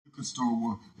liquor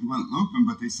store wasn't open,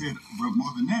 but they said, well,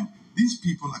 more than that, these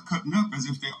people are cutting up as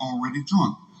if they're already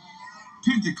drunk.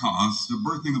 Pentecost, the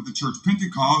birthing of the church.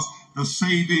 Pentecost, the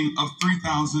saving of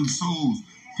 3,000 souls.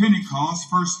 Pentecost,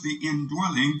 first the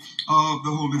indwelling of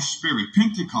the Holy Spirit.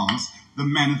 Pentecost, the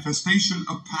manifestation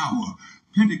of power.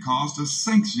 Pentecost, the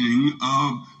sanctioning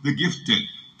of the gifted.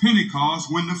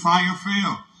 Pentecost, when the fire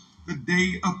fell. The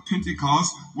day of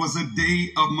Pentecost was a day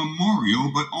of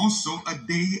memorial, but also a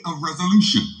day of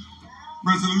resolution.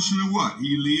 Resolution of what?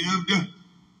 He lived,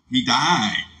 he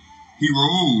died, he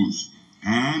rose,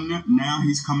 and now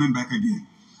he's coming back again.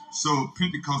 So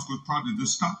Pentecost was probably the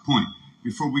stop point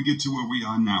before we get to where we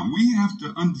are now. We have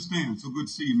to understand, so good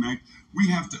to see you, Mac. We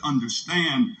have to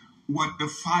understand what the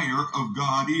fire of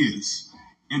God is.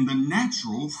 In the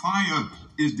natural, fire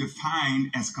is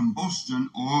defined as combustion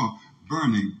or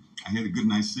burning. I had a good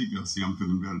night's sleep. Y'all see, I'm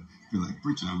feeling better. I feel like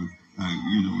preaching. I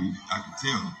can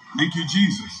tell. Thank you,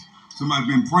 Jesus. Somebody's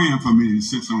been praying for me to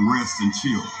sit some rest and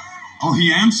chill. Oh,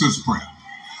 he answers prayer.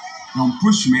 Don't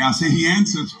push me. I say he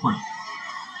answers prayer.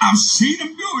 I've seen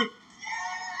him do it.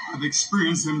 I've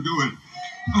experienced him do it.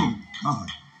 Oh, God.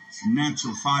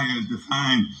 Natural fire is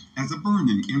defined as a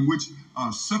burning in which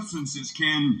substances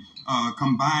can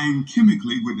combine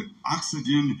chemically with the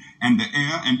oxygen and the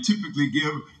air and typically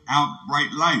give out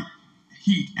bright light,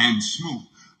 heat, and smoke,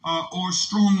 or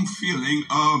strong feeling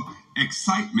of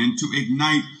excitement to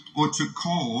ignite or to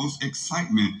cause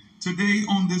excitement. Today,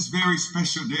 on this very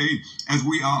special day, as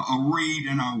we are arrayed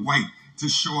in our white to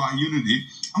show our unity,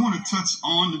 I want to touch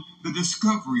on the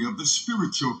discovery of the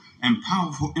spiritual and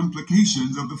powerful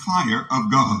implications of the fire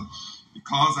of God.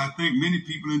 Because I think many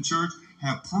people in church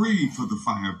have prayed for the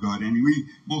fire of God, and we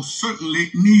most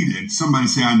certainly need it. Somebody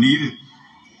say, I need it.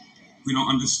 We don't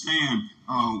understand.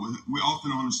 We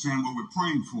often don't understand what we're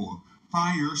praying for.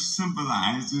 Fire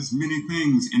symbolizes many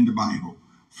things in the Bible.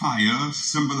 Fire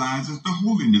symbolizes the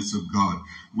holiness of God,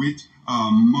 which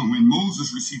when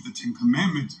Moses received the Ten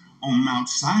Commandments on Mount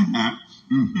Sinai,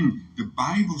 the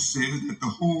Bible says that the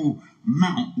whole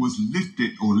mount was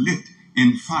lifted or lit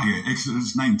in fire.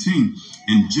 Exodus 19.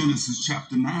 In Genesis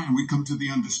chapter 9, we come to the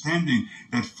understanding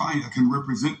that fire can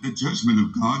represent the judgment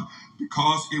of God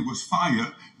because it was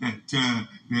fire that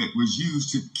was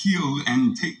used to kill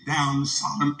and take down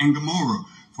Sodom and Gomorrah.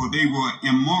 For they were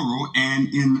immoral and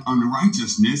in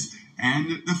unrighteousness,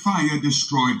 and the fire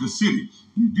destroyed the city.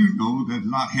 You do know that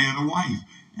Lot had a wife,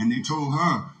 and they told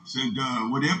her, said,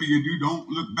 whatever you do, don't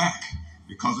look back,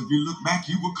 because if you look back,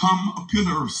 you will come a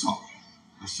pillar of salt.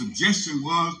 The suggestion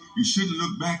was you shouldn't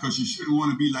look back because you shouldn't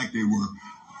want to be like they were.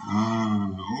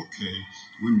 Okay.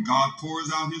 When God pours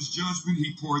out his judgment,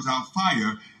 he pours out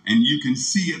fire, and you can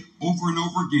see it over and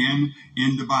over again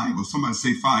in the Bible. Somebody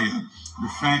say fire.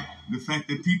 The fact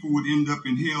that people would end up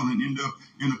in hell and end up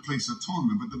in a place of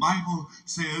torment. But the Bible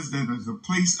says that there's a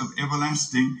place of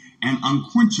everlasting and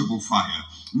unquenchable fire.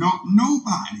 No,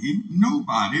 nobody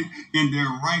in their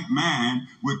right mind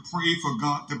would pray for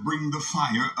God to bring the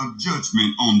fire of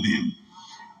judgment on them.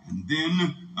 And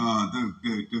then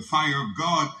the fire of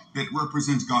God that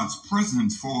represents God's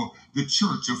presence for the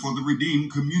church or for the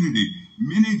redeemed community.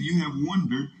 Many of you have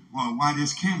wondered why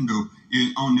this candle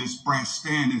on this brass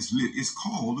stand is lit. It's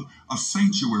called a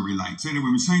sanctuary light. Say that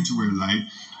with me, sanctuary light.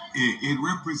 It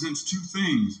represents two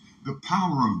things, the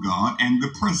power of God and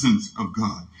the presence of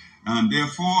God. And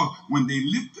therefore, when they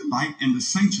lit the light in the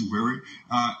sanctuary,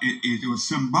 it was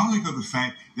symbolic of the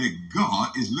fact that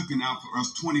God is looking out for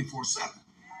us 24/7.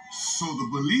 So the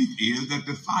belief is that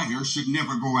the fire should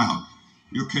never go out.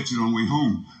 You'll catch it on the way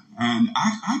home. And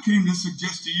I came to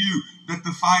suggest to you that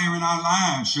the fire in our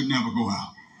lives should never go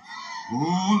out.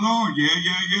 Oh, Lord,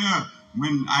 yeah.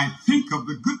 When I think of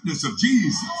the goodness of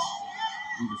Jesus,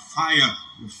 the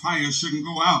fire shouldn't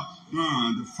go out.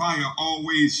 The fire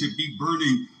always should be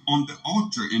burning on the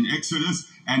altar in Exodus,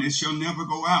 and it shall never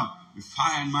go out. The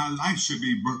fire in my life should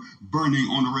be burning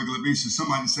on a regular basis.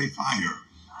 Somebody say fire.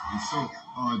 And so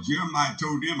Jeremiah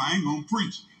told them, I ain't going to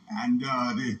preach. And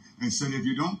they said, if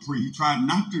you don't preach, he tried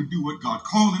not to do what God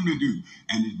called him to do.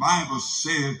 And the Bible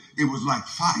said it was like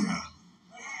fire.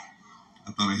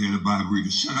 I thought I had a Bible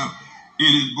reader. Shut up.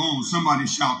 In his bones, somebody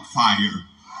shout fire.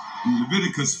 In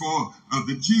Leviticus 4 of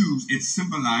the Jews, it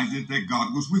symbolizes that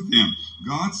God was with them.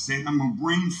 God said, I'm going to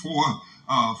bring forth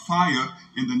fire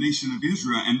in the nation of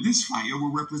Israel, and this fire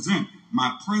will represent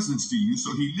my presence to you.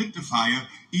 So he lit the fire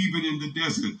even in the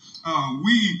desert.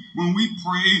 When we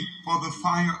pray for the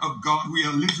fire of God, we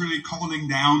are literally calling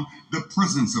down the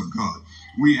presence of God.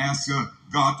 We ask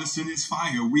God to send his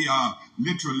fire. We are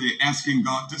literally asking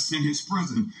God to send his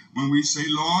presence. When we say,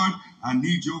 Lord, I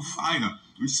need your fire.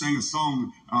 We sang a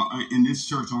song in this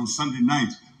church on Sunday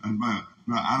nights but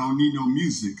I don't need no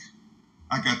music.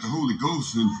 I got the Holy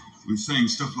Ghost, and we sing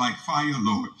stuff like fire,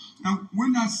 Lord. Now, we're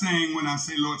not saying when I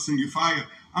say, Lord, send your fire,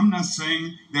 I'm not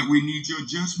saying that we need your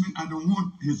judgment. I don't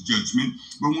want his judgment.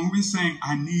 But when we're saying,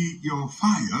 I need your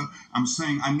fire, I'm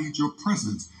saying I need your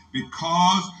presence,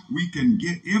 because we can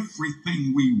get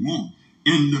everything we want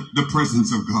in the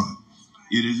presence of God.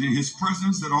 It is in his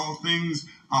presence that all things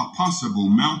are possible.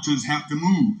 Mountains have to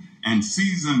move, and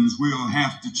seasons will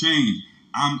have to change.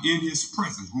 I'm in his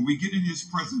presence. When we get in his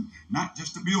presence, not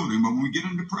just a building, but when we get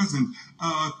in the presence,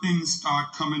 things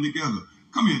start coming together.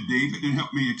 Come here, David, and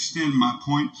help me extend my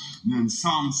point. And then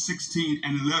Psalm 16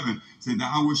 and 11 said,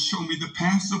 thou will show me the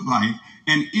paths of life,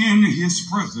 and in his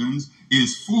presence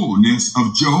is fullness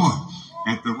of joy.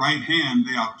 At the right hand,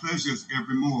 there are pleasures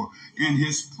evermore. In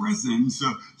his presence,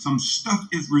 some stuff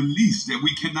is released that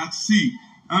we cannot see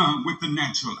with the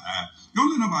natural eye.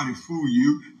 Don't let nobody fool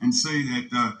you and say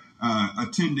that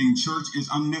attending church is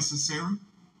unnecessary.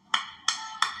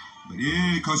 But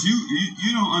yeah, because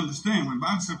you don't understand. When the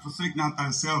Bible says, forsake not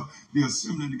thyself, the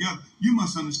assembling together, you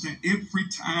must understand every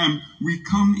time we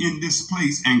come in this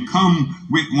place and come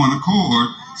with one accord,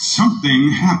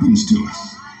 something happens to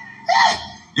us.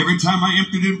 Every time I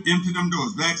empty them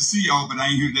doors, glad to see y'all, but I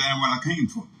ain't here to what I came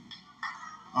for.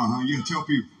 You tell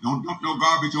people, don't dump no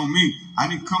garbage on me. I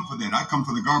didn't come for that. I come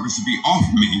for the garbage to be off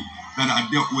me that I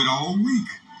dealt with all week.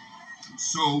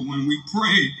 So when we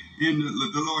pray in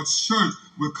the Lord's church,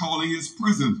 we're calling his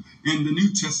presence. In the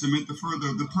New Testament,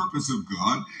 the purpose of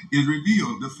God is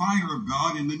revealed. The fire of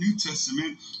God in the New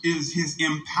Testament is his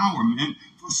empowerment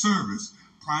for service.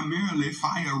 Primarily,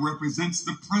 fire represents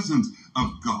the presence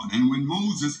of God. And when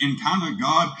Moses encountered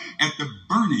God at the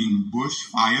burning bush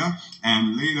fire,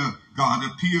 and later God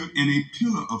appeared in a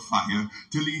pillar of fire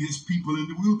to lead his people in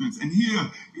the wilderness. And here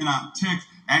in our text,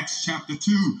 Acts chapter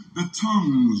 2, the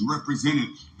tongues represented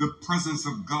the presence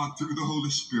of God through the Holy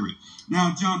Spirit.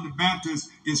 Now, John the Baptist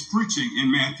is preaching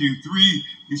in Matthew 3.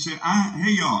 He said,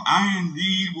 I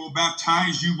indeed will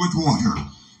baptize you with water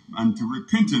unto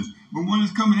repentance. But one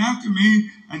is coming after me,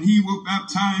 and he will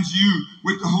baptize you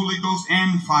with the Holy Ghost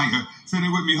and fire. Say it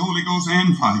with me, Holy Ghost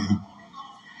and fire.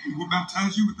 He will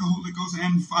baptize you with the Holy Ghost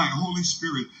and fire. Holy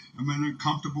Spirit. I'm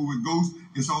uncomfortable with ghosts.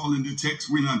 It's all in the text.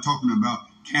 We're not talking about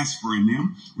Casper and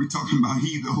them. We're talking about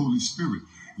he, the Holy Spirit.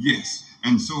 Yes.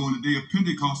 And so on the day of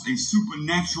Pentecost, a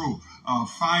supernatural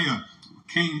fire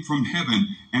came from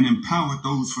heaven and empowered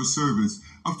those for service.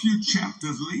 A few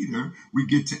chapters later, we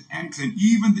get to Acts, and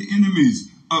even the enemies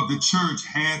of the church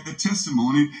had the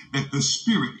testimony that the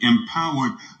Spirit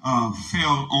empowered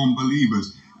fell on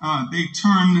believers. They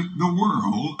turned the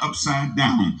world upside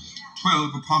down.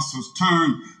 12 apostles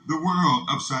turned the world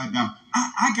upside down.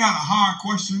 I got a hard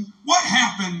question. What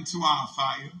happened to our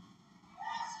fire?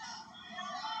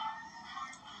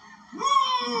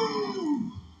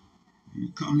 Woo! You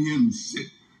come here and sit,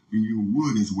 and your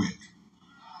wood is wet.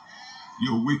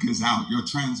 Your wick is out. Your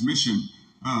transmission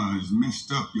is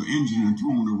messed up. Your engine is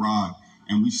thrown a rod.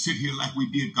 And we sit here like we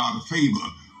did God a favor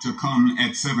to come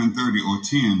at 7:30 or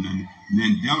 10. And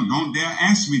then don't dare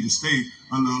ask me to stay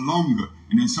a little longer.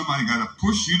 And then somebody got to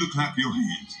push you to clap your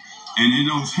hands. And in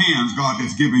those hands, God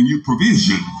has given you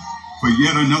provision for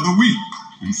yet another week.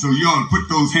 And so you ought to put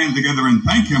those hands together and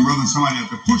thank him rather than somebody have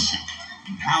to push you.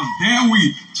 How dare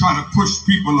we try to push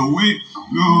people away?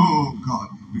 Oh, God,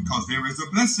 because there is a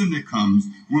blessing that comes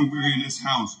when we're in this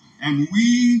house. And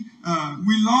we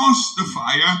lost the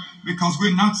fire because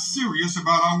we're not serious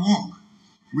about our walk.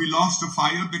 We lost the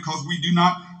fire because we do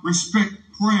not respect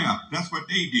prayer. That's what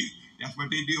they did. That's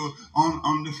what they do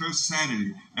on the first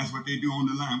Saturday. That's what they do on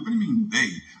the line. What do you mean they?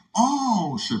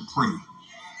 All should pray.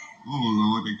 Oh,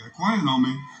 Lord, they got quiet on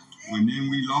me. And then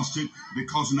we lost it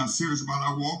because we're not serious about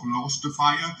our walk. Lost the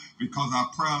fire because our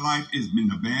prayer life is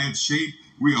in a bad shape.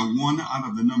 We are one out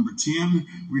of the number 10.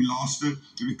 We lost it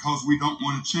because we don't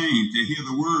want to change. They hear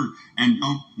the word and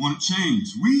don't want to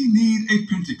change. We need a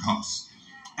Pentecost.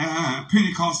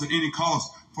 Pentecost at any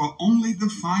cost. For only the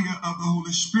fire of the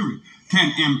Holy Spirit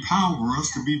can empower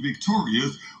us to be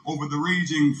victorious over the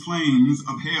raging flames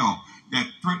of hell that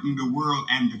threaten the world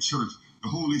and the church. The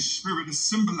Holy Spirit is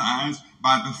symbolized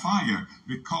by the fire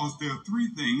because there are three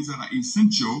things that are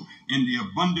essential in the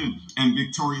abundant and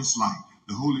victorious life.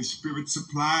 The Holy Spirit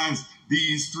supplies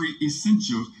these three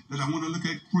essentials that I want to look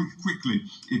at quickly.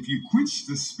 If you quench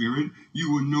the Spirit,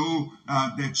 you will know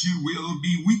that you will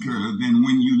be weaker than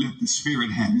when you let the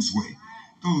Spirit have his way.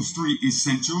 Those three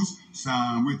essentials,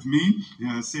 with me,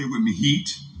 say it with me,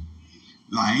 heat,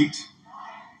 light,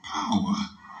 power.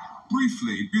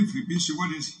 Briefly, Bishop,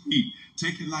 what is heat?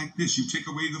 Take it like this. You take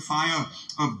away the fire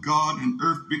of God and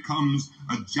earth becomes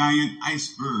a giant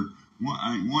iceberg.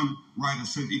 One writer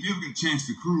said, if you ever get a chance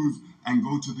to cruise and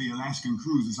go to the Alaskan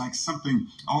cruise, it's like something,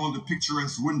 all the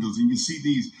picturesque windows, and you see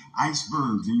these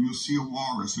icebergs, and you'll see a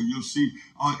walrus, or you'll see,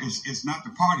 it's not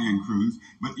the partying cruise,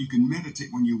 but you can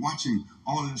meditate when you're watching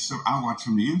all of this stuff. I watch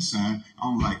from the inside. I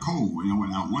don't like cold,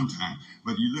 went out one time,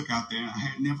 but you look out there, and I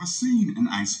had never seen an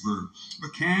iceberg.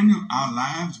 But can our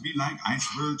lives be like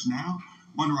icebergs now?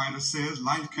 One writer says,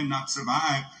 life cannot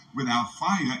survive without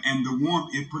fire and the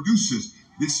warmth it produces.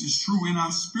 This is true in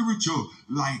our spiritual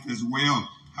life as well.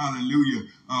 Hallelujah.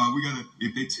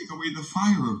 If they take away the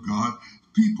fire of God,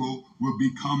 people will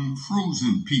become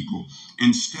frozen people.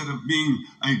 Instead of being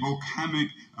a volcanic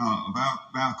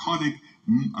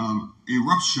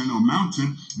eruption or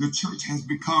mountain, the church has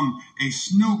become a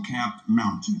snow-capped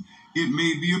mountain. It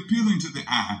may be appealing to the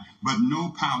eye, but no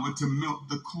power to melt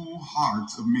the cold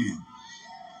hearts of men.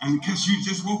 And in case you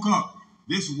just woke up,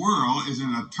 this world is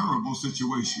in a terrible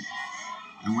situation.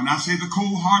 And when I say the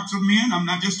cold hearts of men, I'm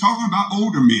not just talking about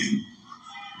older men.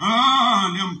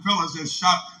 Them fellas that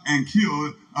shot and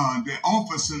killed the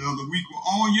officer of the week were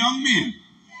all young men.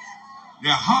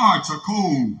 Their hearts are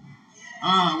cold.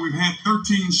 We've had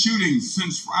 13 shootings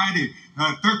since Friday,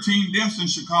 13 deaths in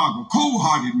Chicago.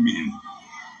 Cold-hearted men.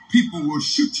 People will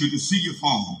shoot you to see you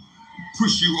fall,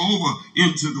 push you over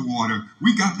into the water.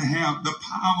 We got to have the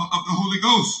power of the Holy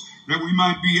Ghost, that we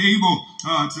might be able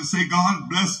to say, God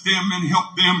bless them and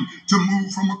help them to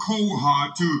move from a cold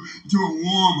heart to a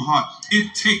warm heart.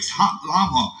 It takes hot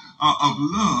lava of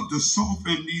love to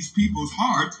soften these people's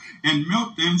hearts and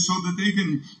melt them so that they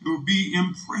can be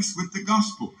impressed with the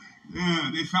gospel.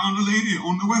 They found a lady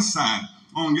on the west side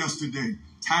on yesterday,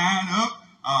 tied up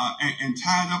and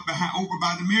tied up over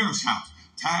by the mayor's house.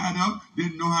 Tied up,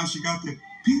 didn't know how she got there.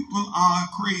 People are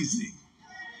crazy.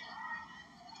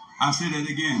 I say that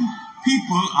again.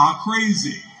 People are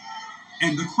crazy.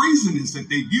 And the craziness that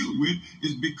they deal with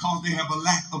is because they have a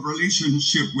lack of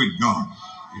relationship with God.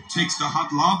 It takes the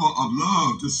hot lava of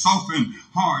love to soften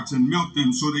hearts and melt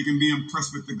them so they can be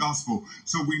impressed with the gospel.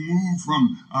 So we move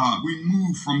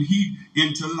from heat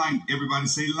into light. Everybody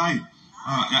say light.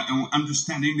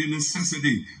 Understanding the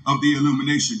necessity of the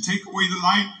illumination. Take away the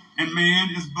light, and man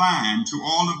is blind to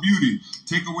all of beauty.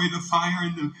 Take away the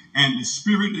fire and the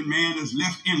spirit, and man is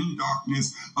left in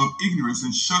darkness of ignorance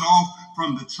and shut off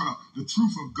from the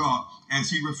truth of God, as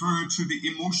he referred to the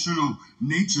emotional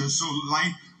nature. So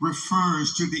light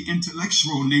refers to the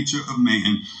intellectual nature of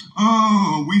man.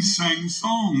 Oh, we sang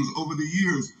songs over the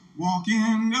years. Walk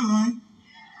in the light,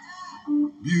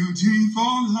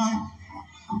 beautiful light.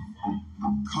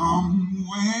 Come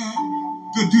where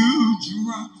the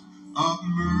dewdrop of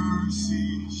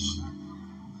mercy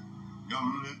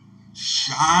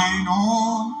shine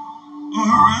all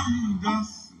around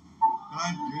us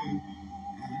by day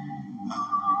and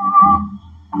night.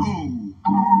 Oh,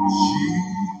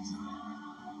 Jesus,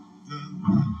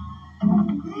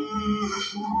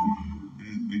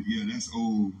 yeah, that's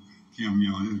old, Kim,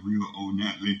 y'all. That's real old,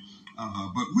 Natalie.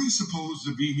 But we're supposed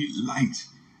to be light.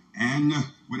 And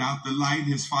without the light,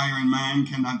 his fire and mind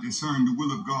cannot discern the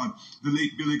will of God. The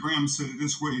late Billy Graham said it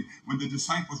this way: when the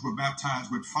disciples were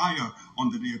baptized with fire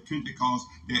on the day of Pentecost,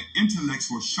 their intellects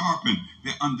were sharpened,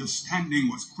 their understanding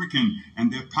was quickened,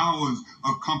 and their powers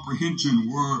of comprehension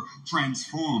were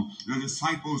transformed. The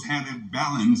disciples had a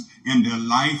balance in their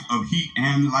life of heat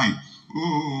and light.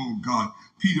 Oh, God.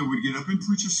 Peter would get up and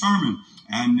preach a sermon,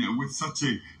 and with such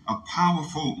a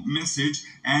powerful message,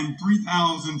 and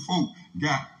 3,000 folk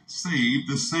got saved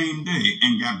the same day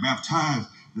and got baptized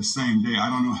the same day. I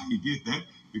don't know how he did that,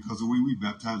 because the way we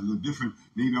baptized is a little different.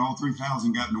 Maybe all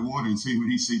 3,000 got in the water and say, when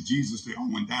he said Jesus, they all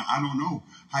went down. I don't know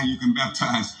how you can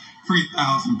baptize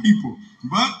 3,000 people.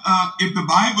 But if the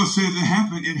Bible says it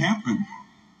happened, it happened.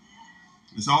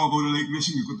 Let's all go to Lake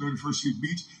Michigan, go to 31st Street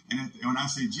Beach, and when I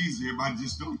say Jesus, everybody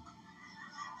just dunk.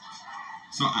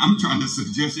 So I'm trying to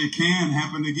suggest it can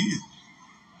happen again.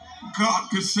 God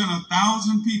could send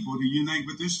 1,000 people to unite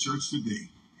with this church today.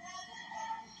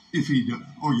 If he does.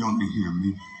 Oh, y'all ain't hearing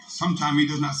me. Sometimes he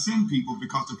does not send people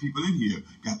because the people in here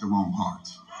got the wrong heart.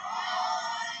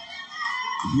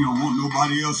 He don't want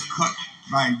nobody else cut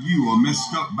by you or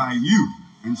messed up by you.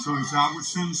 And so he said, I would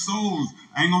send souls.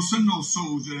 I ain't going to send no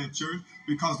souls to that church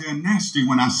because they're nasty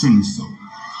when I send souls.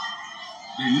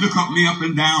 They look up me up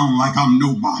and down like I'm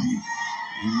nobody.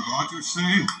 And God would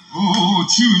say, oh,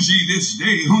 choose ye this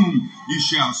day whom ye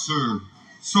shall serve.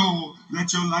 So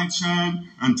let your light shine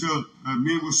until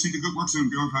men will see the good works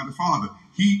and glorify the Father.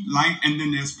 Heat, light, and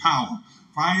then there's power.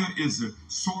 Fire is the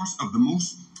source of the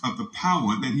most of the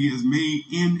power that he has made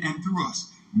in and through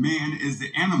us. Man is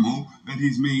the animal that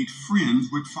he's made friends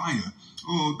with fire.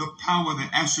 Oh, the power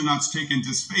that astronauts take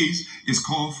into space is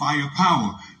called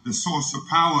firepower. The source of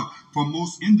power for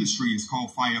most industry is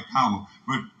called firepower.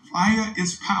 But fire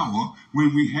is power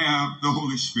when we have the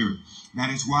Holy Spirit. That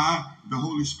is why the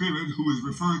Holy Spirit, who is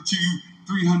referred to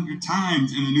 300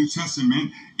 times in the New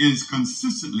Testament, is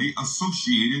consistently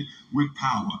associated with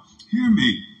power. Hear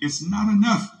me, it's not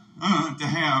enough to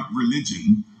have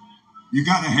religion. You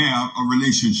got to have a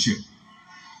relationship.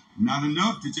 Not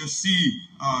enough to just see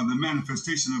the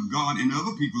manifestation of God in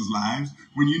other people's lives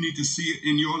when you need to see it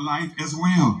in your life as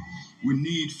well. We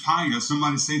need fire.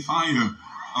 Somebody say fire.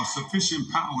 Of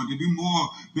sufficient power to do more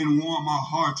than warm our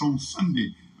hearts on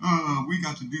Sunday. We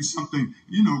got to do something.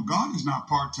 You know, God is not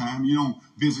part-time. You don't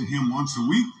visit him once a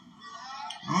week.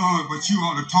 But you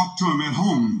ought to talk to him at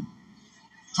home.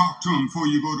 Talk to him before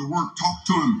you go to work. Talk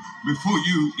to him before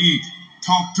you eat.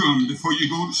 Talk to him before you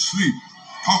go to sleep.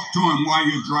 Talk to him while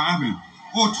you're driving.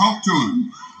 Or talk to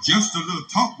him. Just a little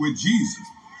talk with Jesus.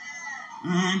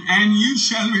 And you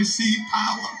shall receive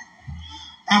power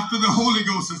after the Holy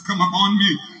Ghost has come upon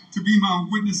me to be my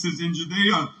witnesses in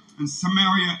Judea and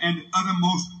Samaria and the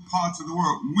uttermost parts of the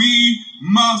world. We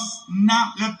must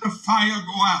not let the fire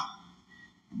go out.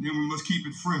 And then we must keep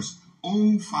it fresh.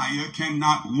 Old fire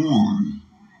cannot warm.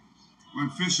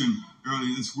 Went fishing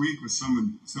early this week with some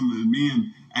of the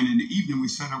men, and in the evening we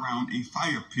sat around a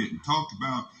fire pit and talked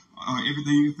about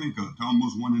everything you think of to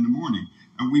almost 1 a.m.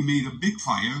 And we made a big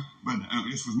fire, but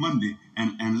this was Monday.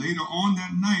 And later on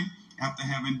that night, after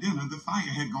having dinner, the fire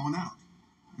had gone out.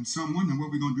 And so I'm wondering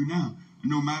what we're going to do now.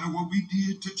 No matter what we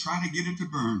did to try to get it to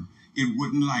burn, it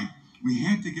wouldn't light. We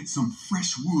had to get some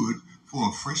fresh wood for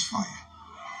a fresh fire.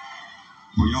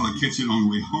 Well, y'all will catch it on the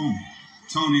way home.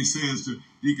 Tony says to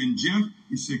Deacon Jeff,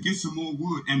 he said, get some more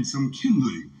wood and some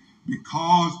kindling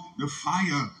because the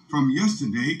fire from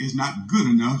yesterday is not good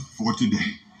enough for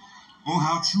today. Oh,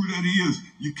 how true that is.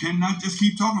 You cannot just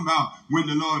keep talking about when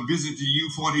the Lord visited you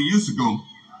 40 years ago.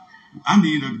 I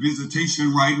need a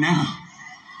visitation right now.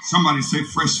 Somebody say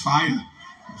fresh fire.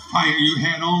 Fire you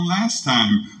had on last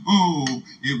time. Oh,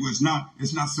 it's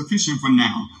not sufficient for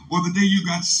now. Or the day you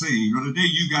got saved, or the day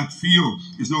you got filled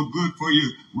is no good for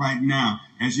you right now.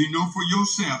 As you know for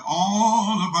yourself,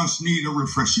 all of us need a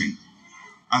refreshing.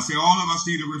 I say all of us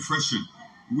need a refreshing.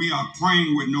 We are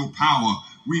praying with no power.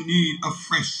 We need a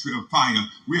fresh fire.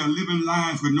 We are living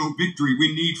lives with no victory.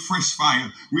 We need fresh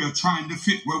fire. We are trying to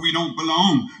fit where we don't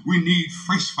belong. We need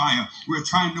fresh fire. We're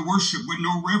trying to worship with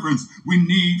no reverence. We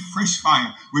need fresh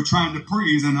fire. We're trying to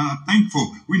praise and are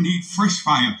thankful. We need fresh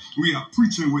fire. We are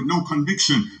preaching with no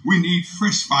conviction. We need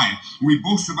fresh fire. We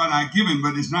boast about our giving,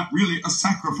 but it's not really a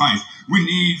sacrifice. We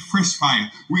need fresh fire.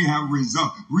 We have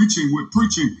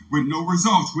preaching with no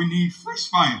results. We need fresh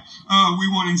fire. We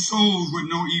wanting souls with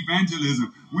no evangelism.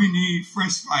 We need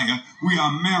fresh fire. We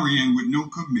are marrying with no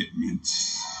commitment.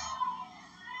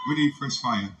 We need fresh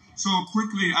fire. So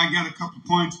quickly, I got a couple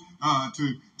points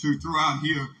to throw out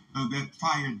here that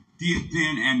fire did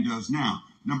then and does now.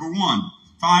 Number one,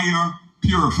 fire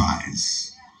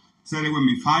purifies. Say that with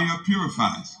me. Fire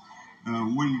purifies.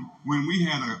 When we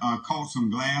had caught some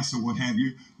glass or what have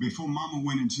you, before Mama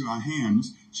went into our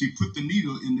hands, she put the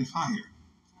needle in the fire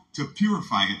to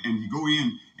purify it and go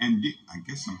in and I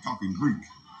guess I'm talking Greek.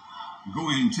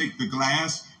 Go in and take the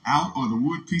glass out or the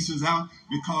wood pieces out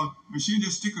because when she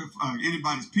just stick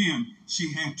anybody's pen,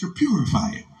 she had to purify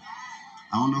it.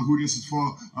 I don't know who this is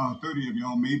for, 30 of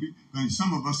y'all maybe, but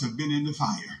some of us have been in the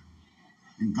fire.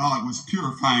 And God was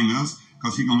purifying us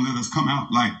because he's going to let us come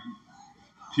out like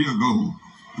pure gold.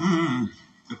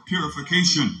 The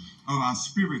purification of our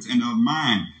spirits and of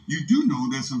mind. You do know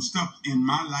there's some stuff in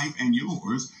my life and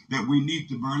yours that we need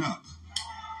to burn up.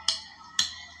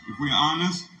 If we're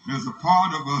honest, there's a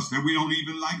part of us that we don't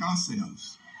even like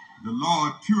ourselves. The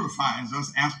Lord purifies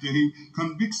us after he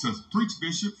convicts us. Preach,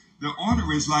 Bishop. The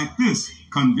order is like this: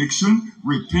 conviction,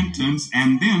 repentance,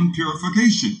 and then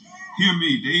purification. Hear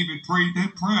me. David prayed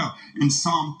that prayer in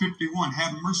Psalm 51.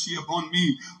 Have mercy upon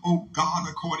me, O God,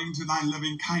 according to thy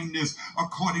loving kindness,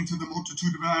 according to the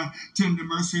multitude of thy tender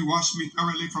mercy. Wash me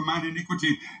thoroughly from mine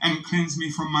iniquity and cleanse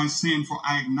me from my sin. For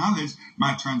I acknowledge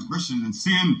my transgression, and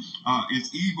sin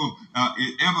is evil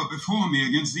ever before me.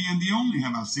 Against thee and thee only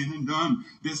have I sinned and done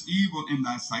this evil in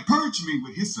thy sight. Purge me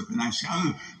with hyssop, and I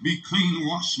shall be clean.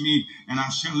 Wash me, and I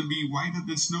shall be whiter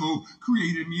than snow.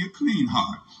 Create in me a clean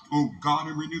heart, O God,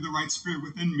 and renew the right right spirit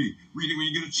within me. Read it when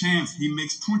you get a chance. He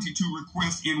makes 22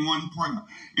 requests in one prayer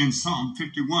in Psalm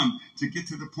 51 to get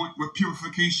to the point where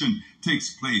purification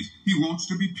takes place. He wants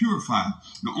to be purified.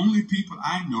 The only people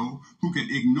I know who can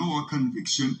ignore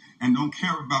conviction and don't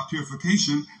care about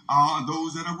purification are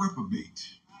those that are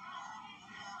reprobate.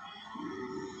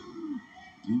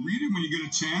 You read it when you get a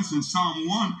chance. In Psalm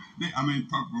 1,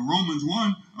 Romans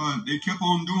 1, they kept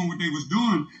on doing what they was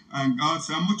doing. And God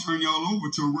said, I'm going to turn y'all over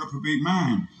to a reprobate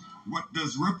mind. What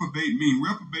does reprobate mean?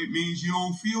 Reprobate means you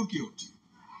don't feel guilty.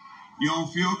 You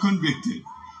don't feel convicted.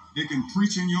 They can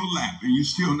preach in your lap and you're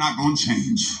still not going to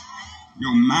change.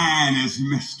 Your mind is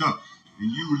messed up.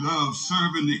 And you love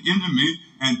serving the enemy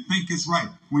and think it's right.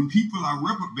 When people are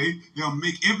reprobate, they'll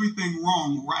make everything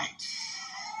wrong right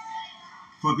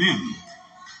for them.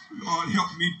 Lord,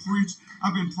 help me preach.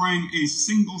 I've been praying a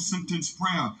single sentence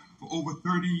prayer for over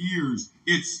 30 years.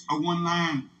 It's a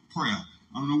one-line prayer.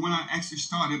 I don't know when I actually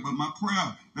started, but my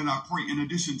prayer that I pray in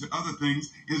addition to other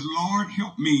things is, Lord,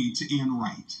 help me to end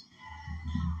right.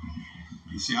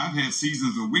 You see, I've had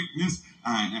seasons of weakness.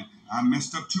 I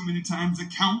messed up too many times to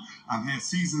count. I've had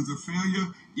seasons of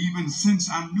failure even since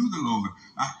I knew the Lord.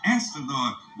 I asked the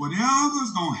Lord,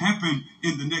 whatever's going to happen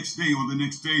in the next day or the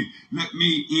next day, let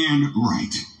me end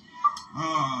right.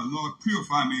 Lord,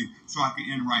 purify me so I can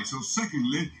end right. So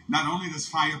secondly, not only does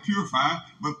fire purify,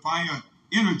 but fire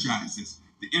energizes.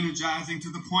 The energizing to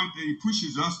the point that he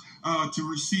pushes us to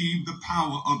receive the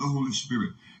power of the Holy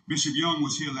Spirit. Bishop Young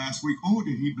was here last week. Oh,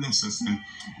 did he bless us?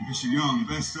 Bishop Young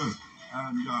blessed us.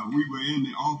 And we were in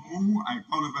the office. I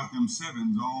thought about them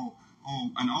sevens,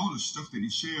 and all the stuff that he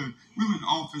shared. We were in the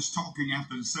office talking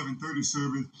after the 7:30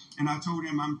 service, and I told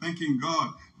him I'm thanking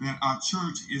God that our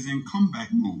church is in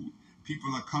comeback mode.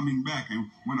 People are coming back, and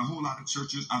when a whole lot of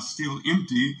churches are still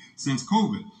empty since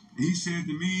COVID. And he said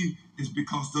to me, it's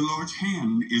because the Lord's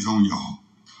hand is on y'all.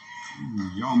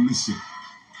 Y'all miss it.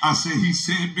 I said, he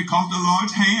said, because the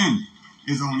Lord's hand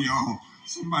is on y'all.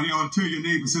 Somebody ought to tell your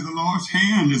neighbor, say, the Lord's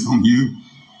hand is on you.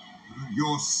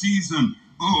 Your season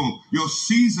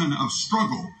of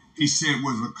struggle, he said,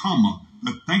 was a comma,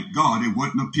 but thank God it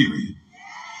wasn't a period.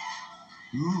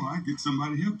 Oh, I get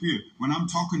somebody help here. When I'm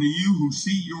talking to you who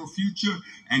see your future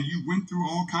and you went through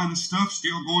all kind of stuff,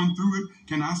 still going through it,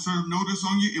 can I serve notice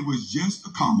on you? It was just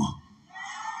a comma.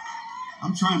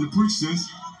 I'm trying to preach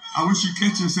this. I wish you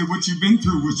catch it and say what you've been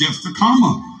through was just a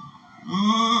comma.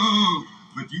 Oh,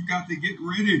 but you got to get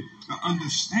ready to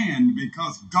understand,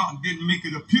 because God didn't make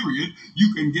it a period.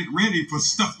 You can get ready for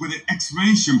stuff with an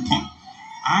exclamation point.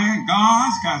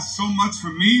 God's got so much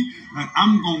for me that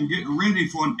I'm going to get ready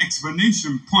for an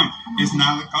explanation point. It's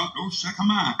not a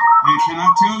shekhamah. And can I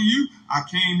tell you, I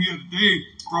came here today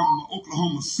from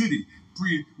Oklahoma City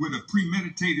with a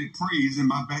premeditated praise in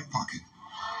my back pocket.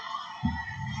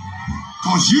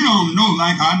 Because you don't know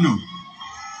like I know.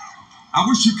 I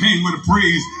wish you came with a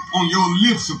praise on your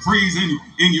lips, a praise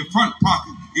in your front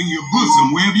pocket, in your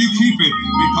bosom, wherever you keep it,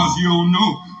 because you don't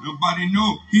know. Nobody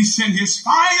know. He sent his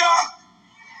fire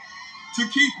to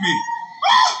keep me.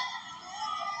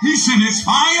 He sent his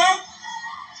fire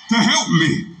to help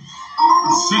me.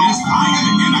 He sent his fire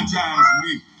to energize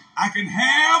me. I can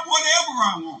have whatever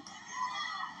I want.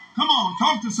 Come on,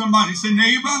 talk to somebody. Say,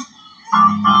 neighbor,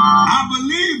 I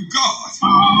believe God.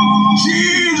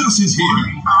 Jesus is here.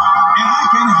 And I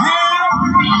can have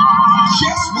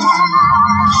just what I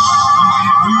want.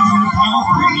 Somebody breathe in the power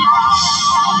of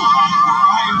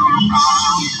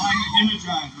fire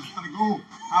energizes. Gotta go.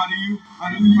 How do you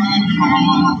find it?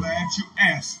 I'm glad you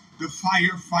asked. The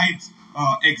fire fights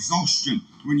exhaustion.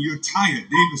 When you're tired,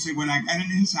 David said, when I got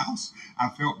into his house, I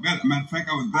felt better. Matter of fact,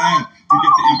 I was glad to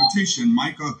get the invitation.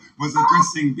 Micah was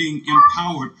addressing being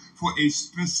empowered for a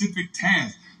specific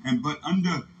task, but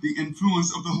under the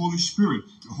influence of the Holy Spirit.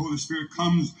 The Holy Spirit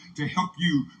comes to help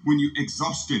you when you're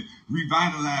exhausted,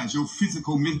 revitalize your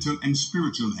physical, mental, and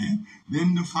spiritual land.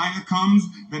 Then the fire comes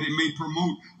that it may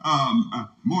promote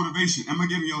motivation. Am I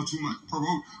giving y'all too much?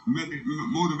 Promote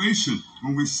motivation.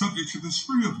 When we're subject to the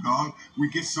Spirit of God, we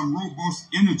get some robust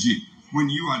energy. When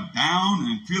you are down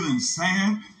and feeling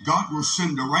sad, God will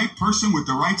send the right person with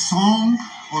the right song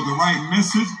or the right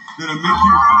message that'll make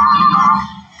you...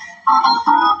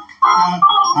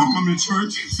 I come to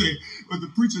church and say, but the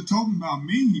preacher talking about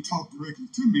me, he talked directly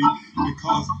to me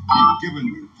because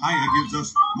fire gives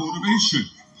us motivation.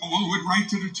 Paul went right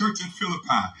to the church at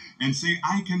Philippi and say,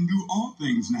 I can do all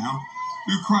things now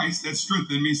through Christ that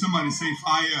strengthened me. Somebody say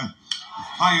fire.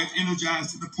 Fire is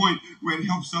energized to the point where it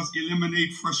helps us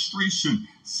eliminate frustration,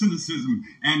 cynicism,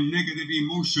 and negative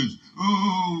emotions.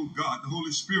 Oh, God, the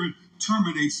Holy Spirit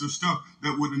terminates the stuff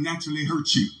that would have naturally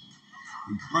hurt you.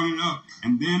 burn it up.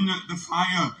 And then the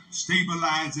fire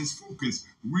stabilizes focus,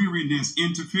 weariness,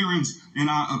 interference in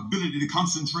our ability to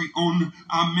concentrate on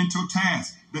our mental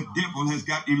tasks. The devil has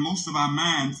got in most of our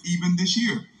minds even this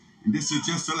year. And this is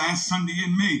just the last Sunday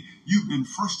in May. You've been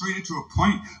frustrated to a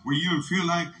point where you don't feel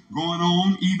like going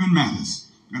on even matters.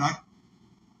 But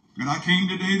I came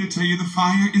today to tell you the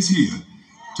fire is here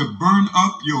to burn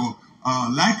up your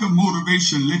lack of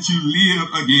motivation, let you live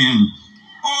again.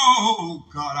 Oh,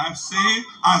 God, I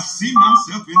see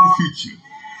myself in the future.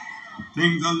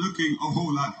 Things are looking a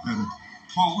whole lot better.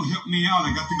 Paul, help me out.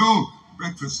 I got to go.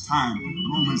 Breakfast time.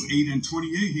 Romans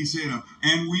 8:28, he said,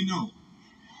 and we know.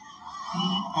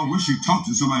 I wish you talked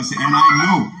to somebody and said, and I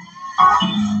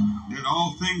know that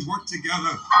all things work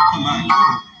together for my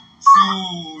good.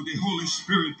 So the Holy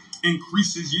Spirit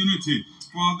increases unity.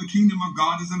 For the kingdom of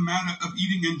God is a matter of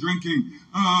eating and drinking.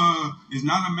 It's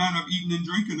not a matter of eating and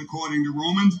drinking according to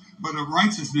Romans, but of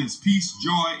righteousness, peace,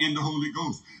 joy in the Holy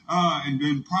Ghost. And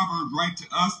then Proverbs write to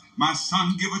us, my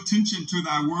son, give attention to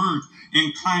thy words.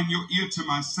 Incline your ear to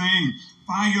my saying.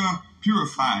 Fire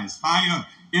purifies, fire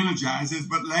energizes,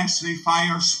 but lastly,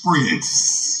 fire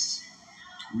spreads.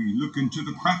 We look into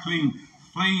the crackling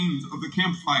flames of the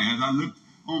campfire. As I looked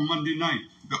on Monday night,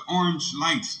 the orange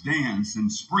lights dance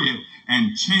and spread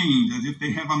and change as if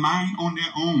they have a mind on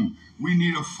their own. We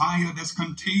need a fire that's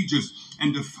contagious,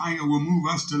 and the fire will move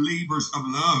us to labors of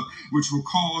love, which will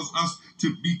cause us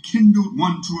to be kindled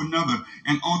one to another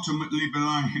and ultimately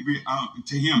belong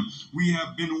to Him. We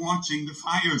have been watching the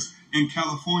fires in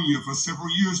California for several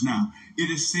years now. It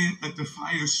is said that the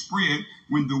fires spread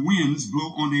when the winds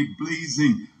blow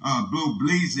blazing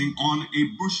on a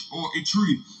bush or a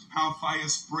tree. How fire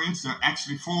spreads, there are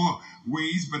actually 4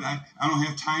 ways, but I don't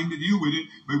have time to deal with it.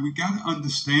 But we got to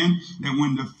understand that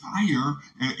when the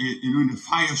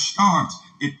fire starts,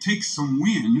 it takes some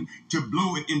wind to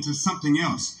blow it into something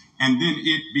else, and then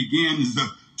it begins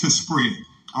to spread.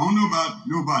 I don't know about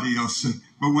nobody else,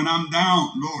 but when I'm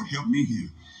down, Lord help me here.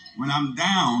 When I'm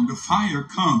down, the fire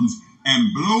comes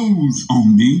and blows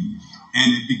on me,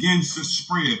 and it begins to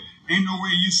spread. Ain't no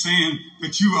way you saying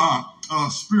that you are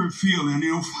spirit-filled and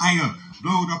your fire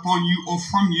blowed up on you or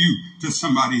from you to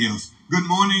somebody else. Good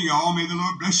morning, y'all. May the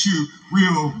Lord bless you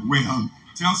real well.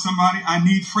 Tell somebody, I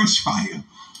need fresh fire.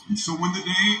 And so when the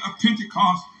day of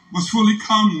Pentecost was fully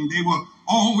come, they were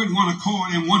all with one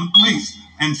accord in one place.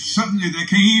 And suddenly there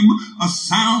came a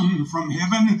sound from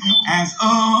heaven as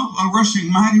of a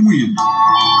rushing mighty wind.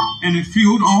 And it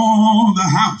filled all the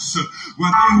house where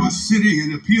they were sitting,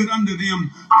 and appeared unto them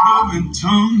cloven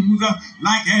tongues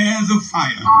like as of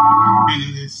fire.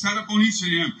 And they sat upon each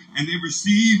of them, and they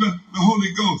received the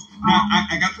Holy Ghost. Now,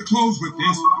 I got to close with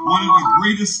this. One of the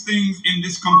greatest things in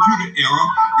this computer era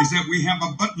is that we have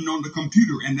a button on the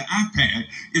computer, and the iPad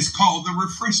is called the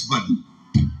refresh button.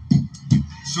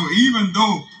 So even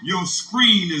though your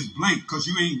screen is blank because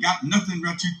you ain't got nothing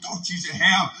that you thought you should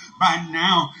have by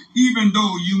now, even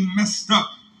though you messed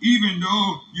up, even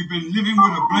though you've been living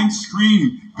with a blank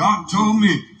screen, God told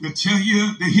me to tell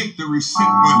you to hit the reset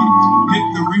button, hit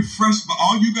the refresh button.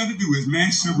 All you got to do is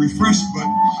mash the refresh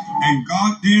button, and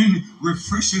God then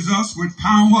refreshes us with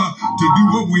power to do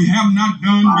what we have not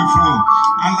done before.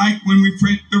 I like when we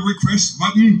press the refresh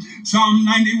button. Psalm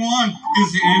 91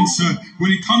 is the answer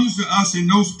when He comes to us in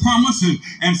those promises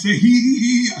and say,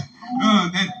 He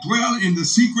that dwell in the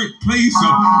secret place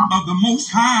of the Most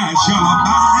High shall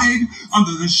abide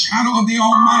under the shadow of the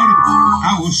Almighty.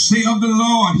 I will say of the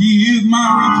Lord, He is my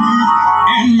refuge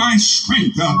and my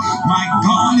strength. My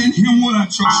God, in Him will I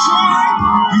trust.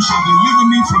 Surely He shall deliver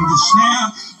me from the snare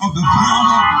of the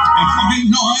fowler and from a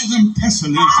noise and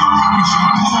pestilence. He shall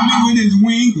cover me with His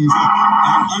wings,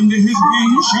 and under His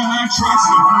wings shall I trust.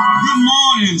 Good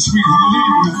morning, sweet Holy.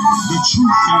 The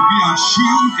truth shall be our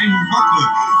shield and buckler.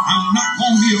 I'm not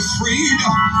going to be afraid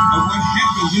of what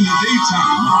happens in the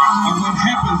daytime, of what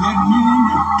happens at noon,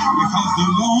 because the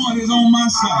Lord is on my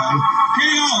side.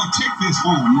 Hey, y'all, take this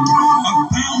home.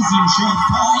 1,000 shall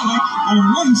fall on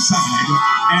one side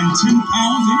and 10,000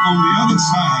 on the other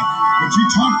side. But you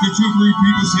talk to 2 or 3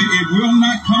 people, say, it will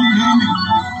not come near me.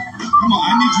 Come on,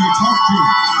 I need you to talk to them.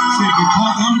 Say,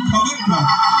 because I'm covered,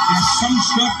 there's some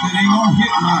stuff that ain't going to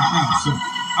hit my house.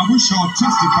 I wish y'all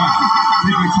testified.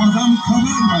 Because I'm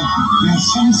covered, there's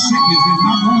some sickness that's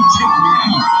not going to take me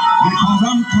out. Because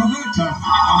I'm covered,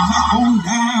 I'm not going to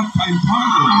die in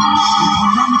poverty.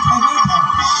 Because I'm covered,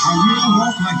 I will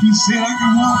walk like He said I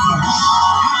can walk.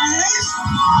 Eyes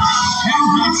have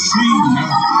not seen,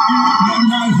 ears have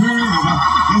not heard.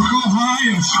 Let's go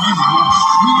higher, son.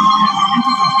 We have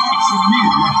into the hearts of men.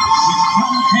 The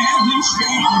tongue has in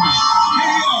store for me.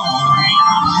 Hey, y'all,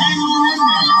 hang on in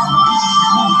there.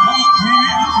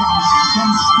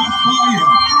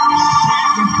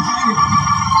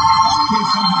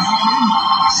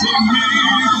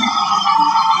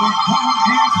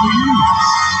 It's for you.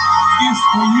 It's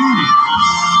for you.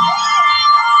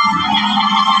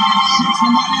 Shake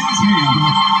somebody else's hand.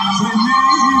 Say,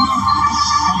 neighbor,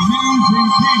 amazing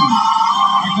things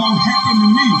are going to happen to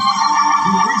me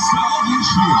the rest of this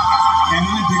year. And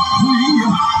I decree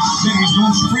that it's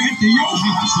going to spread to your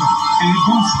house. And it's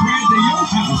going to spread to your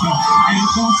house. And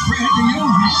it's going to spread to your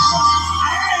house.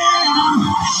 I am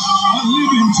a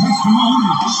living testimony.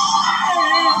 I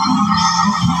am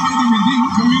a part of the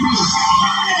redeemed community.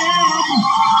 I am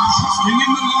trusting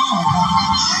in the Lord.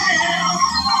 I am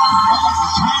God's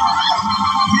child.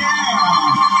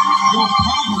 Yeah. Your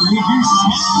power will be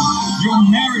solved. Your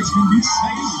marriage can be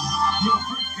saved. Your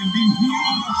hurt can be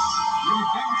healed. Your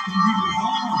doubts can be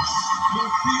dissolved. Your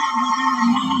fear will be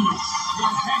removed.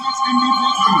 Your habits can be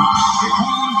broken.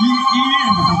 Because you're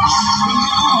in the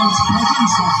Lord's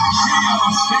presence. Yeah,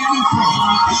 stay in His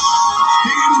presence.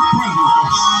 Stay in His presence.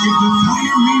 If the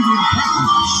fire means His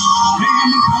presence, stay in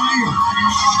the fire.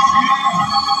 Yeah.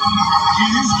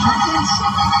 In His presence,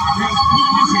 there's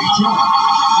fullness of joy.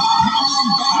 The power of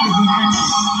God is in action.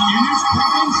 In His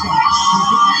presence, the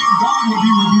glory of God will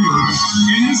be revealed.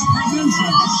 In His presence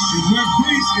is where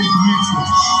grace is mixed.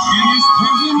 In His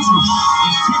presence, the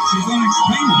touch is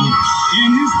unexplainable.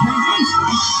 In His presence,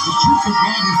 the truth of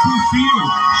God is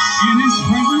fulfilled. In His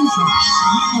presence, the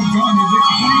love of God is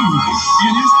explained.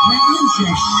 In His presence,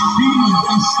 demons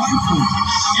are stifled.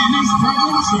 In His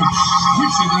presence,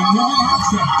 witches and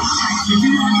warlocks have to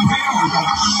be repelled.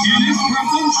 In His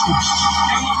presence,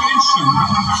 elevation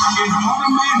is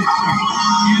automatic.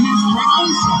 In His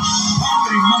presence,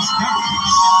 poverty must die.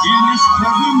 In His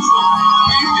presence,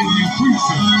 faith is increased.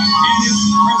 In His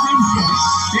presence,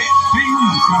 dead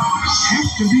things have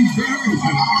to be buried.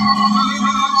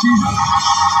 Jesus,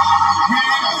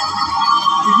 yeah,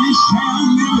 you shall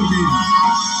live again.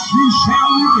 You shall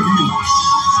live again.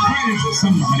 Spread it to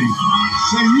somebody.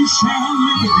 Say, you shall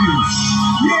live again.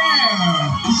 Yeah,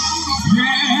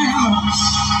 yeah.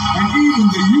 And even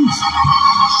the youth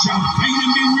shall faint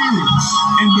and be weary,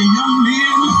 and the young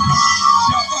men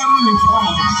shall utterly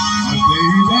fall. But they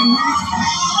that wait.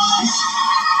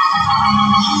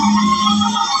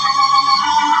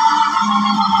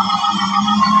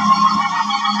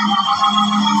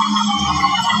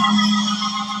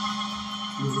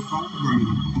 There's a fire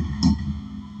burning.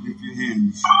 Lift your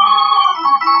hands.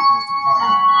 Because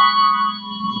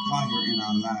the fire in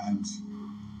our lives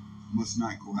must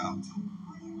not go out.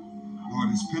 Lord,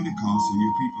 it's Pentecost and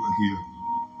your people are here.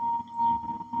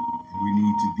 And we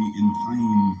need to be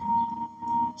inflamed,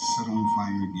 set on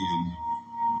fire again.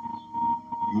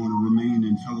 We want to remain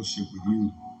in fellowship with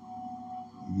you.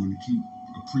 We want to keep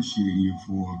appreciating you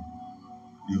for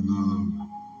your love.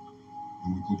 And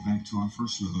we go back to our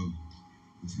first love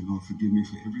and say, Lord, forgive me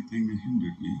for everything that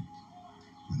hindered me.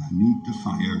 But I need the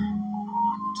fire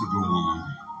to go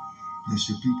on. Bless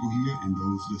your people here and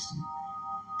those listening.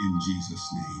 In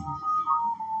Jesus' name,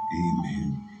 amen.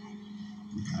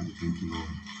 God, thank you, Lord.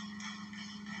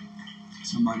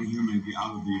 Somebody here may be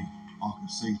out of the ark of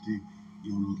safety.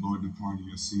 You don't know the Lord and the pardon of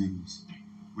your sins. I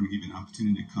want to give you an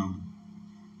opportunity to come.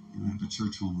 You know, at the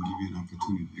church home, we'll give you an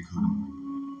opportunity to come.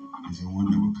 Is there one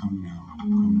that will come now?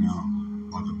 Come now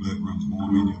while the blood runs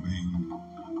warm in your vein.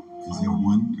 Is there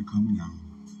one to come now?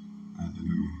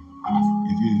 Hallelujah.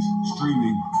 If you're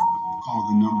streaming, call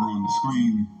the number on the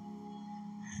screen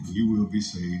and you will be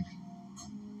saved.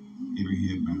 Every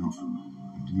head bowed.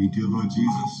 To meet dear Lord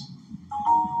Jesus,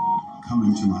 come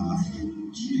into my life.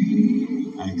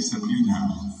 I accept you now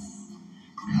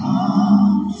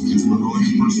as my Lord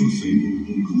and personal Savior.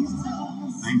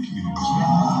 Thank you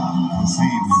for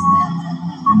saving me.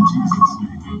 In Jesus'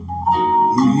 name.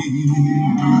 He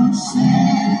will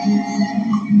save you.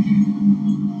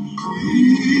 He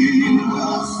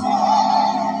will save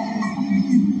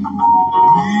you.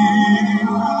 He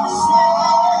will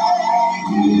save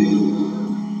you.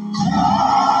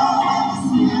 Just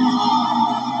now.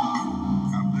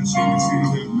 God bless you. See you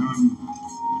there, none.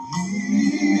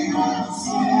 He will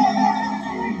save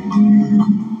you.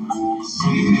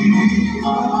 He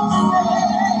will save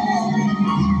you.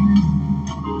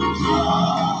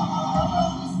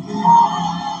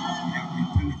 Happy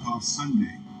Pentecost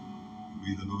Sunday.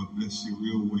 May the Lord bless you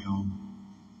real well.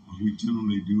 We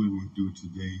generally do, and we'll do it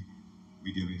today.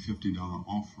 We give a $50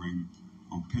 offering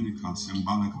on Pentecost,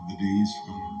 symbolic of the days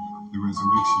from the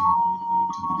resurrection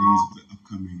to the days of the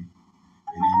upcoming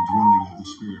and indwelling of the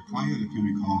Spirit. Prior to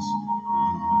Pentecost,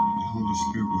 the Holy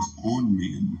Spirit was on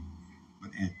men,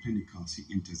 but at Pentecost, He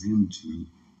enters into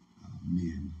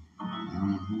men. I don't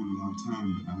want to hold a lot of time,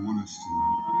 but I want us to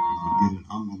get an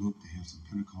envelope to have some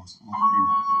Pentecost offering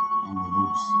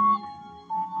envelopes.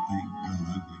 Thank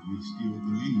God that we still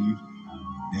believe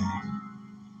that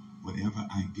whatever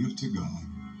I give to God,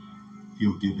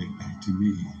 He'll give it back to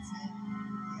me.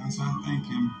 And so I thank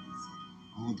Him,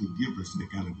 all the givers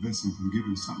that got a blessing from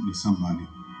giving something to somebody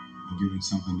or giving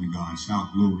something to God.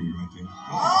 Shout glory right there.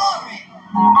 Glory.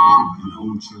 In the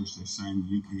old church, they're saying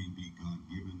you can't be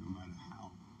God-given no matter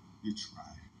how you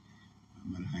try.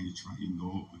 No matter how you try, you can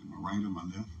go on my right or my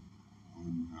left.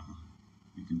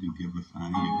 You can do Giveify,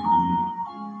 you can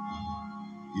do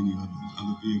any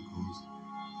other vehicles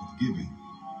of giving.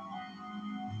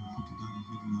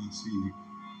 $50, seed.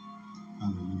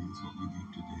 Hallelujah is what we give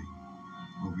today.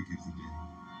 What we give today.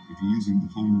 If you're using the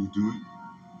phone to do it,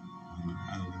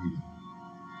 hallelujah.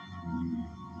 Hallelujah.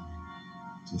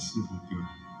 Just lift up your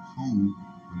phone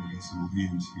when I got some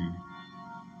hands here.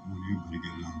 I want everybody to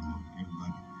get an envelope.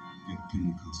 Everybody get a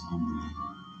Pentecost envelope.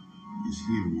 It's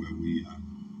here where we are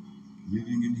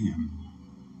living in Him.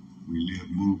 We live,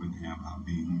 move, and have our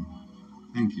being.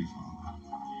 Thank you, Father.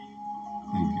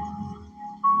 Thank you, Father.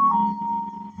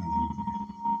 Hallelujah.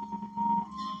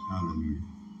 Hallelujah.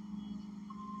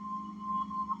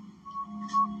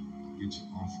 Get your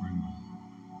offering.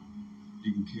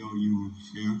 Deacon Kell, you want to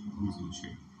share? Who's going to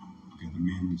share? We got the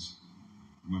men's,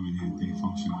 women had their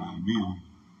function by the men.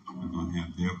 We're going to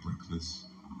have their breakfast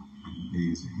in the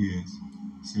days ahead.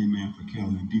 Same man for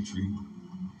Kelly and Dietrich.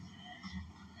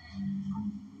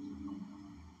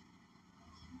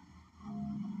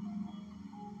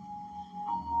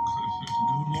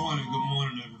 Good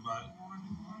morning, everybody.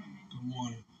 Good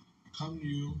morning. I come to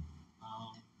you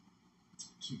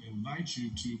to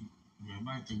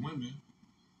invite the women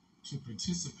to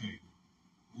participate.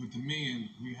 With the men,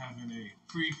 we're having a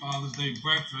pre-Father's Day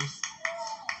breakfast,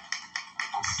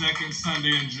 the second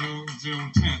Sunday in June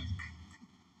 10th.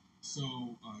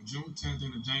 So June 10th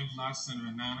in the James Locke Center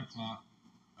at 9 o'clock,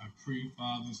 a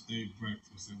pre-Father's Day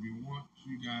breakfast. And we want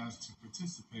you guys to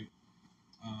participate.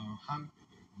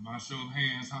 By show of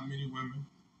hands, how many women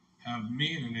have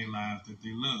men in their lives that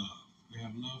they love? They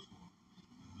have love for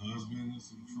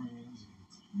husbands and friends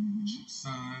and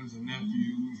sons and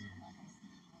nephews.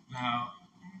 Now,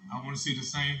 I want to see the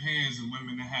same hands of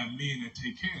women that have men that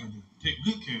take care of them, take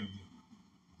good care of them.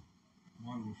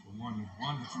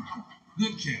 Wonderful.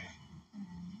 Good care.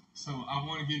 So I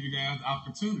want to give you guys the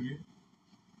opportunity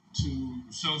to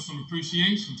show some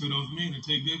appreciation to those men that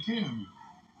take good care of you.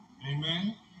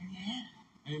 Amen?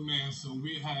 Amen. So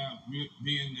we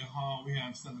be in the hall. We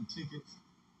have selling tickets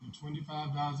for $25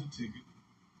 a ticket.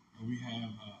 And we have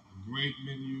a great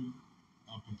menu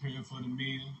prepared for the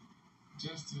men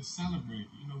just to celebrate.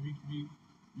 You know,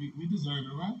 we deserve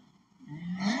it, right?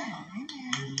 Amen.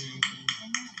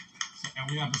 So,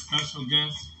 and we have a special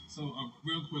guest. So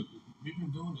real quick, we've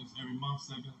been doing this every month,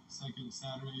 second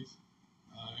Saturdays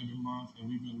every month. And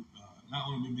we've been, not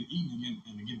only we've been eating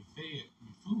and getting fed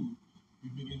with food,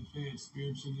 we've been getting fed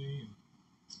spiritually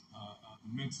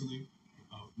and mentally.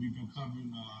 We've been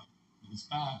covering these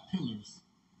 5 pillars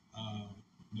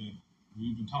that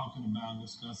we've been talking about and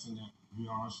discussing that we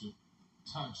all should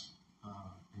touch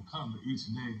and cover each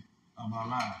day of our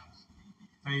lives.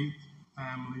 Faith,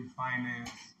 family, finance,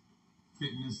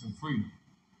 fitness, and freedom.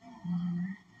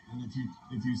 And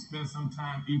if you spend some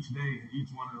time each day in each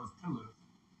one of those pillars,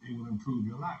 it will improve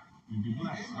your life. You'll be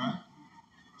blessed, right?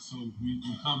 So we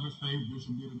covered faith.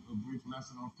 Bishop did a brief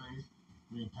lesson on faith.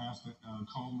 We had Pastor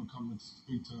Coleman come and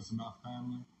speak to us about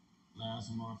family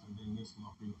last month, and then this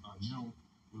month, June,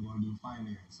 we're going to do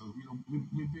finance. So, you know,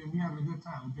 we having a good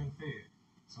time. We've been fed.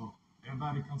 So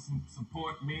everybody come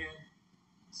support men.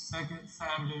 Second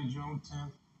Saturday, June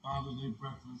 10th, Father's Day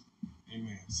breakfast.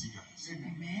 Amen. See you guys.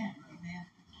 Amen.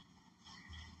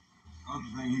 Other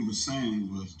thing he was saying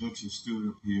was Duchess stood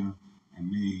up here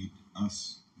and made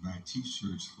us buy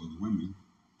T-shirts for the women.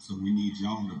 So we need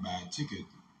y'all to buy a ticket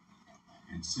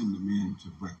and send them in to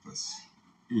breakfast.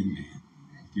 Amen.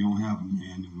 If you don't have a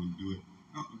man that will do it,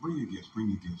 no, bring your gifts,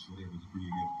 whatever, bring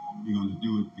your gifts. You're going to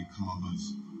do it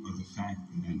because of the fact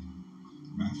that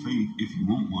by faith, if you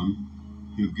want one,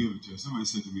 He'll give it to us. Somebody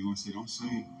said to me once, don't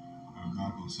say,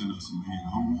 God will send us a man. I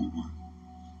don't want one.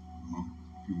 Well,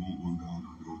 if you want one, God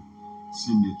will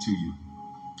send it to you.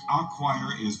 Our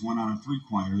choir is one out of 3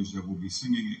 choirs that will be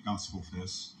singing at Gospel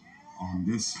Fest on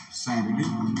this Saturday.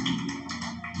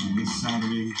 And this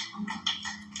Saturday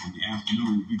in the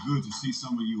afternoon, it would be good to see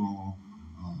some of you all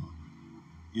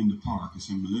in the park. It's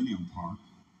in Millennium Park.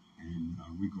 And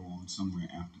we go on somewhere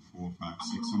after 4, 5,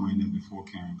 6, somewhere in there before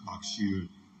Karen Clark Sheard.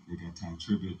 They got Time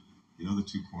Tribute. The other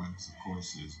 2 choirs, of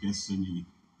course, is Destiny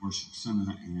Worship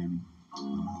Center and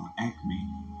Acme.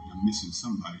 I'm missing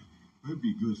somebody. But it'd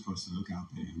be good for us to look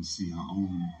out there and see our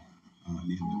own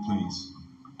in the place.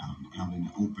 out in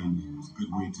the open. It's a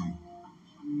good way to,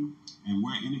 and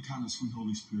wear any kind of Sweet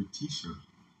Holy Spirit t-shirt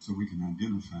so we can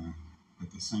identify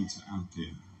that the saints are out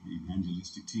there. The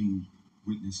evangelistic team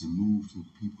witness and move to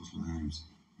people's lives,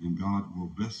 and God will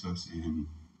bless us in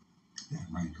that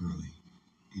right early.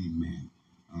 Amen.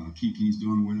 Kiki's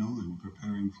doing well, and we're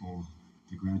preparing for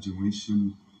the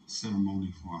graduation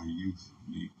ceremony for our youth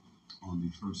on the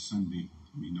first Sunday,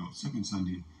 second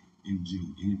Sunday in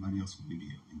June. Anybody else want to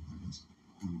give? Anybody else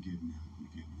want to give now?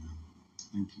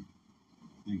 Thank you.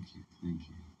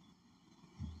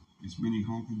 Is Minnie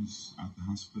Hawkins at the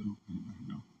hospital? Anybody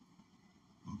know?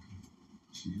 Okay.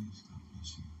 She is. God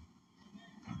bless you.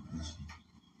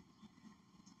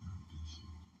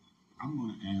 I'm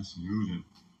going to ask you that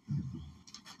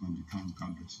going to come,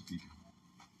 God bless you, Peter,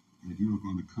 that you are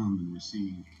going to come and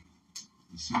receive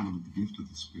the symbol of the gift of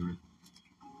the Spirit.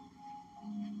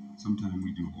 Sometimes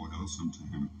we do oil,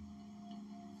 sometimes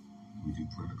we do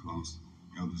prayer cloths.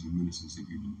 Elders and ministers, if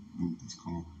you move this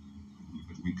call,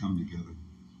 but we come together.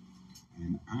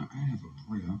 And I have a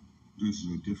prayer. This is a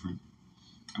little different.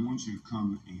 I want you to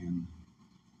come and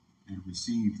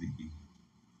receive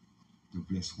the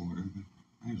blessed water.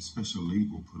 I had a special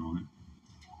label put on it.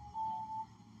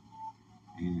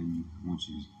 And I want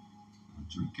you to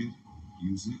drink it,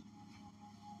 use it,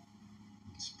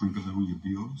 sprinkle it on your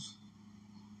bills.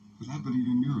 Because I believe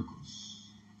in miracles.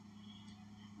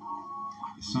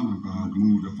 The Son of God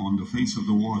moved upon the face of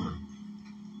the water.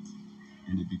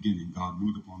 In the beginning, God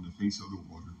moved upon the face of the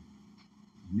water.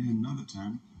 And then another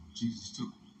time, Jesus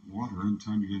took water and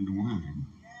turned it into wine.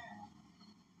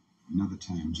 Another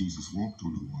time, Jesus walked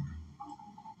on the water.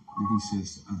 And he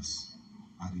says to us,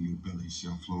 out of your belly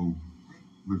shall flow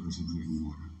rivers of living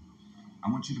water. I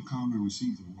want you to come and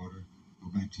receive the water. Go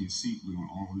back to your seat. We're going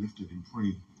to all lift it and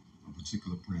pray a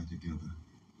particular prayer together.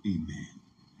 Amen.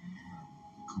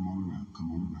 Come on around.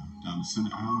 Down the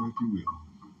center aisle, if you will.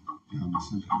 Down the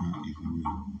center aisle, if you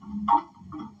will.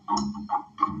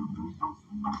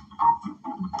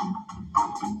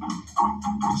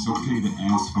 It's okay to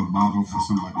ask for a bottle for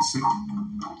somebody sick.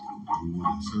 We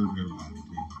want to serve everybody,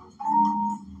 please.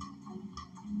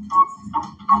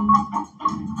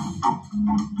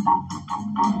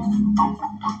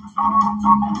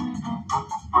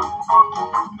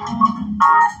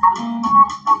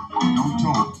 Don't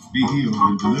talk, be healed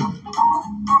and delivered,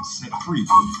 set free.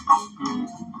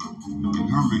 The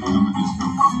hermit coming is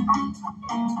coming.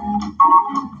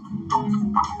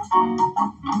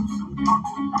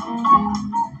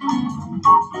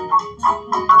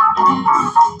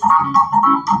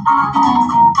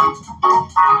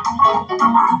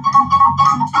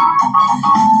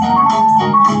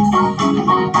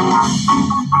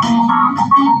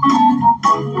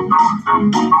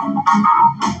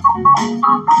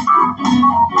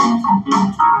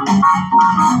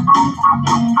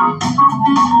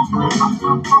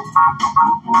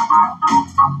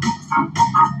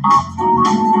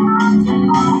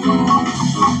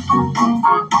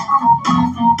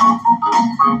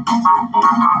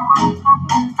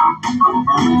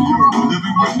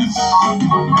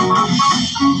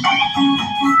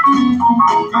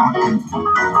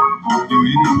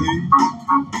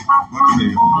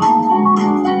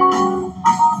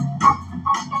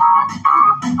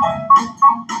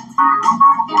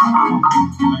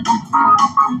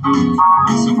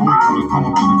 Some